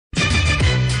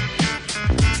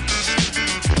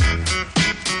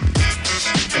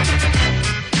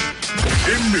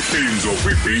Imihlinzo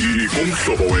kwi-BE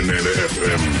kumhlobo wenene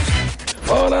FM.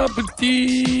 Hola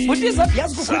buti. Butisa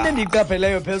yazi kukhona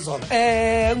endiyiqapheleyo phezulu.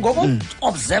 Ngoko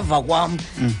observer kwami,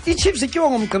 iChiefs ityiwa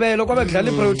ngomgqibelo kwabe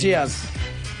kudlala iProteas.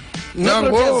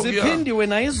 Proteas ziphindiwe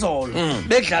nayizolo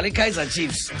bedlala iKaizer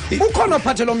Chiefs. Ukhona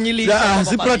ophathela omnyilisi.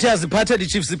 Ziproteas ziphathela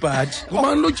iChiefs ibhathi.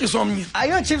 Kumani lotshiso omnye.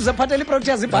 Ayo Chiefs aphathela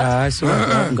iProteas ibhathi. Hayi so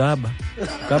ngaba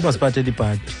siphathela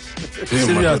ibhathi.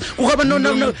 Serious. Ukaba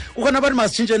no ukona abantu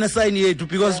masitshintshe nesign yethu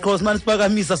because man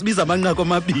siphakamisa sibiza amanqako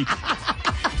amabili.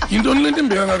 Into lento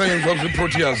imbeka ngakayenziwa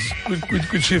kwiProteas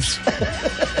kwiChiefs.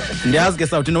 Ndiyazi ke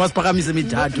sawuthi noma siphakamise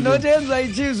emithathu. Not enza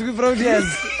iChiefs kwiProteas.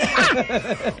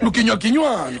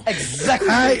 Lukinywa.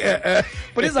 Exactly.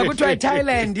 Butisa kuthiwa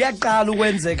eThailand yaqala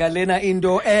ukwenzeka lena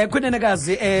into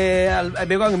khwenenekazi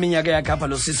abekwa ngeminyaka yakhapha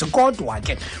lo sisi kodwa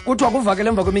ke kuthiwa kuvakele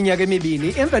emva kweminyaka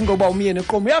emibini emveni koba umyeni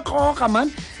eqomo uyaqhoqa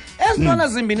man. Ezintwana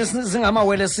zimbini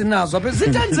zingamawele sinazo apha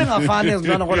zithani zingafani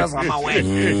ezintwana kodwa zingamawele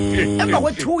emva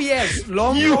kwe2 years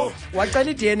lo mntu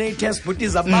wacela iDNA test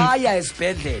Butiza baya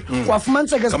esibhedlela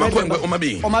kwafumaniseka esibhedlela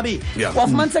omabili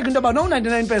kwafumaniseka into yoba no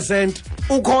 99%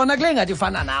 ukhona kule ngathi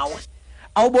ifana nawe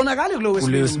awubonakali kulo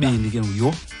wesibini ke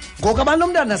yo ngoku abantu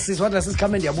omntana sisi wathi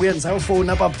sisikhame ndiyabuya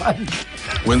ndisayofowuna apha phandle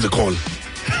wenze call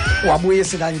wabuye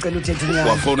sikangicela uthetha inyani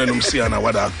wafonela umsiyana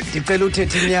wada ndicela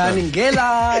uthetha inyani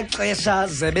ngela xesha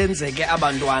zebenzeke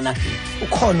abantwana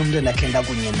ukhona umuntu endakhe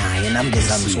kunye naye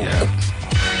namngezamsuku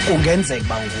kungenzeka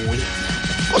banguye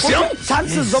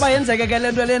chances zoba yenzeke ke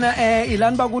lento lena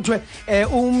ilani bakuthiwe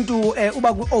umuntu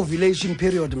uba ku-ovulation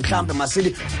period mhlawumbe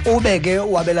masili ubeke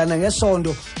wabelana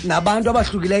ngesondo nabantu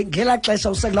abahlukileyo ngela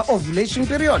xesha usekula ovulation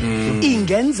period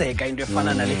ingenzeka into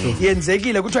efana nale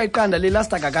yenzekile kuthiwa iqanda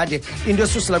lilasta kakade into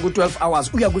esusela ku-12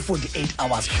 hours uya kwi-48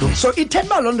 hours so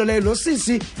ithetha loo nto leyo lo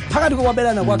sisi phakathi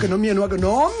kokwabelana kwakhe nomyeni wakhe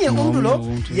nomnye umuntu lo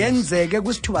yenzeke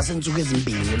kwisithuba sentsuku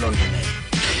ezimbini loo nto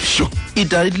leyo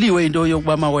idaliwe into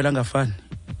yokuba amawele angafani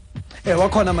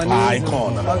wakhona maninzi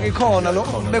ikhona lo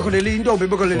Ikhona. bekholele intombi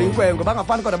bekholele inkwenkwe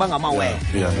bangafani kodwa bangamawele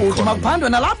uthi makuphandwe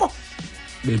nalapho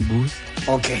bembuza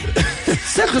okay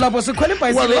sedlula lapho sikhwela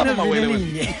ibhayisikile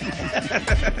elinye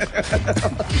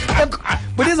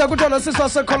Butiza kuthiwa lo sisi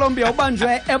waseColombia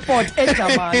ubanjwe airport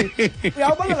eJamani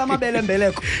uyawubona la mabele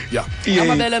embeleko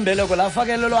amabele embeleko la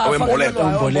afakelelwa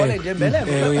nje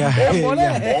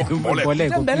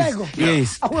embeleko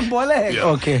yes awemboleko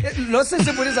okay lo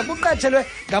sisi Butiza kuqatshelwe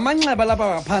ngamanxeba lapha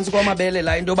ngaphansi kwamabele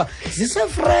la into ba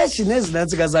zisefresh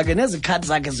nezinantsika zakhe nezikhathi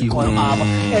zakhe zikhona apha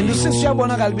and usisi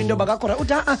uyabonakala into bakakhona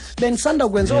uthi benisanda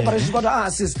ukwenza operation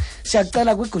kodwa sisi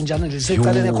siyacela kwigunjana nje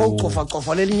secalene kho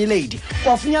ucofa lelinye lady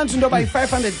kwafunyanisa into ba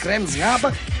 500 grams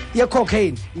ngapha ye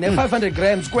cocaine ne 500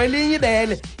 grams kwelinye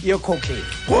ibele ye cocaine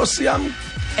Nkosi yami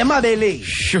emabeleni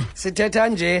sithetha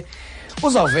nje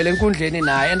uzawuvela enkundleni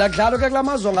naye andakudlalo ke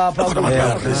kulamazwe ngapha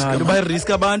luba risk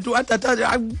abantu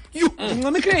atata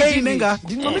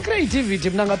ndincoma creativity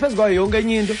mina ngaphezulu kwayo yonke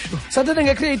enye into sathethe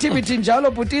nge-creativity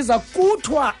njalo Butiza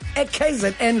kuthiwa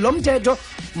eKZN lo mthetho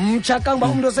mtshaka ngoba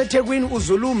umuntu oseThekwini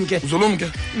uzulumke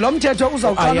lo mthetho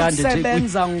uzawuqala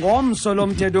ukusebenza ngomso lo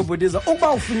mthetho Butiza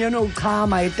ukuba ufunyenwe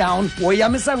uchama etown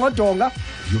woyamisa ngodonga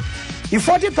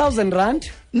i-40,000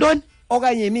 rand ntoni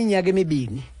okanye iminyaka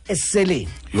emibini esiseleni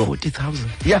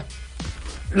 40,000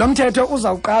 lo mthetho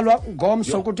uzawuqalwa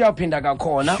ngomso ukuthi uyaphinda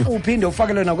kakhona uphinde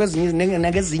ufakelwe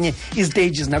nakwezinye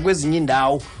istages nakwezinye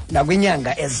indawo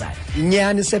nakwinyanga ezayo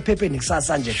inyani sephepheni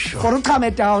kusasa nje for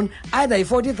uchame down either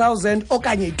i-40,000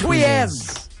 okanye 2 years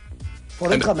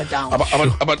for uchame down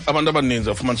abantu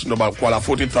abaninzi afumanisa into yoba kwala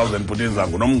 40,000 Butiza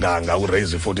ngunomnganga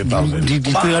uraise 40,000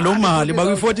 ndicinga lo mali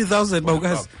bakwi-40,000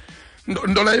 bawukazi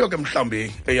nto leyo ke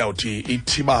mhlawumbi eyawuthi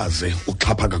ithibaze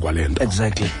uxhaphaka kwalento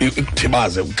exactly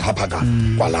ithibaze uxhaphaka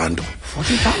kwalanto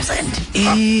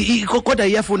 40,000 kodwa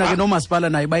iyafuna ke nomasipala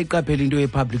naye bayiqaphela into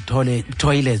ye-public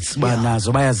toilets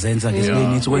banazo bayazenza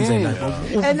ngesibeni ukwenzela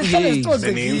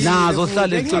nazo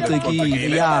hlale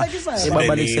zicocekile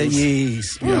ebabalekise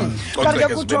yes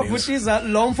kanti kuthiwa Butiza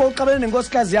lo mfo uqabene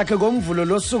nenkosikazi yakhe ngomvulo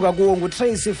losuka kuwo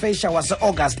nguTracy Fisher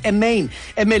wase-August eMaine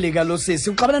emelika lo sisi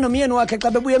uqabene nomyeni wakhe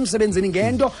xa bebuye emsebenzini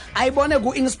ngento ayibone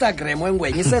ku-Instagram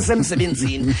wengwenye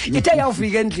isesemsebenzini ithe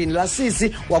yawufika endlini la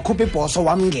sisi wakhupha ibhoso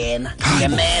wamngena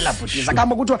ngemela Butiza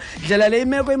kamba kuthiwa ndlela le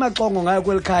imeko imaxongo ngayo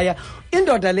kweli khaya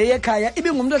indoda le yekhaya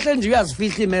ibingumuntu ohleli nje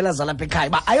uyazifihla imela zalapha ekhaya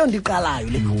ba ayondiqalayo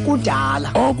le kudala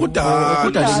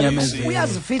kudala inyamezelo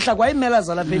uyazifihla kwa imela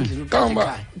zalapha endlini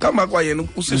kamba kwayena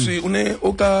usisi une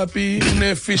okapi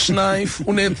une fish knife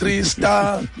une 3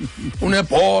 star une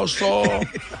bhoso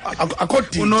akho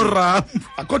didi unoram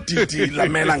akho didi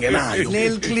lamela ngenayo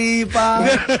nail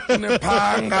clipper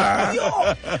nephanga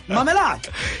mamela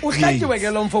uhlatyiwe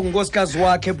ke lo mfo ngunkosikazi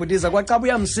wakhe bhutiza kwacaba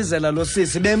uyamsizela lo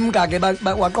sisi bemka ke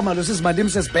waqoma lo sisi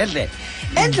mandimse esibhedlele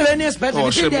endleleni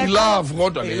yesibhedlele love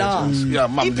kodwa ke yeah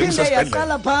mam iphinde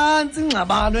yaqala phansi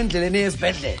ingxabano endleleni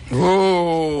yesibhedlele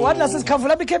wathi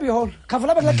lasesikhavula bikhebi hole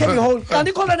khavula bakla kebi hole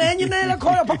kanti khona nenye inele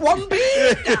khona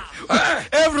wamphinda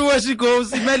everywhere she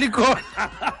goes imeli khona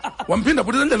wamphinda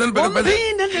futhi endleleni bheke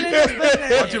wamphinda endleleni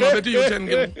yesibhedlele wathi mabethi U10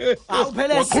 ke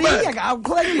awuphele siya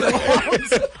awuqhubekile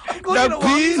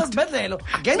esibhedlele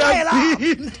ngenxela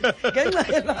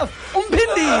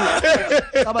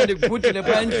umphindile caba ndikubhudile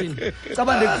pha endlini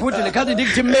caba ndikubhudile kanti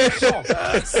ndikuthi mehlo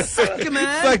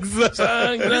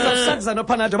sakza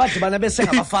noPanado badibana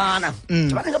besengabafana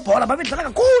dibana ngebhola babedlala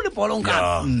kakhulu ibhola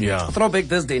unkani throwback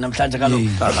Thursday namhlanje kaloku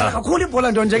kakhulu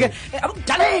ibhola nto nje ke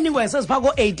abudaleni kwesesipha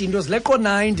ko-8 into zileqo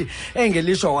 90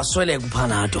 engelishwa wasweleka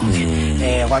uPanado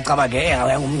kwacaba ke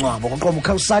yangumncwabo koqoma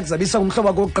ukhawusakza bisa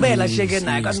umhlobo kokugqibela sheke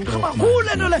naye kanti kakhulu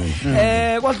lento le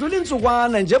kwadlula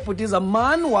insukwana nje bhutiza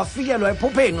mani wafikelwa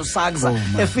ephopheni usakza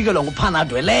efikelwa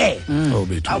nguPanado le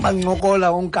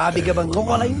abancokola onkabi ke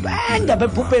bancokola impenda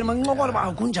bephupheni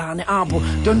bancokola kunjani apho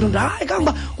ntonto hayi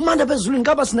kanga umanda phezulwini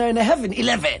kaba sinayo ne-heaven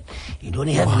 11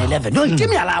 yintoni i-heaven 11 no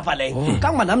itim yalapha le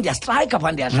kanga nam ndiyastrike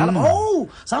apha ndiyadlala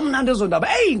samnandi ezo ndaba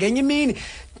ngenye imini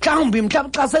mhlawumbi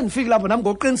xa sendifike lapho nam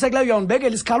ngoqinisekileyo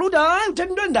uyawundibekela isikhalo uthi hayi uthetha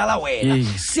into endala wena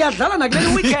siyadlala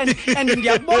nakuleli weekend and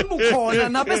ndiyakubona ubukhona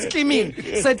napha esiklimini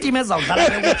setim ezawudlala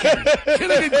le weekend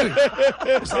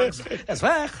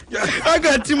esver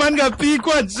angathi mani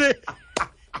ngapikwa nje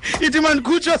ithi mani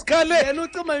khutshwa sikhale yena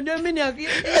ucima into emini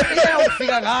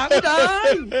iyawufika ngako uthi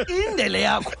hayi indele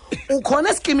yakho ukhona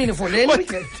esiklimini for leli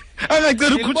weekend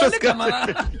angacela ukhutshwa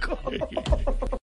sikhale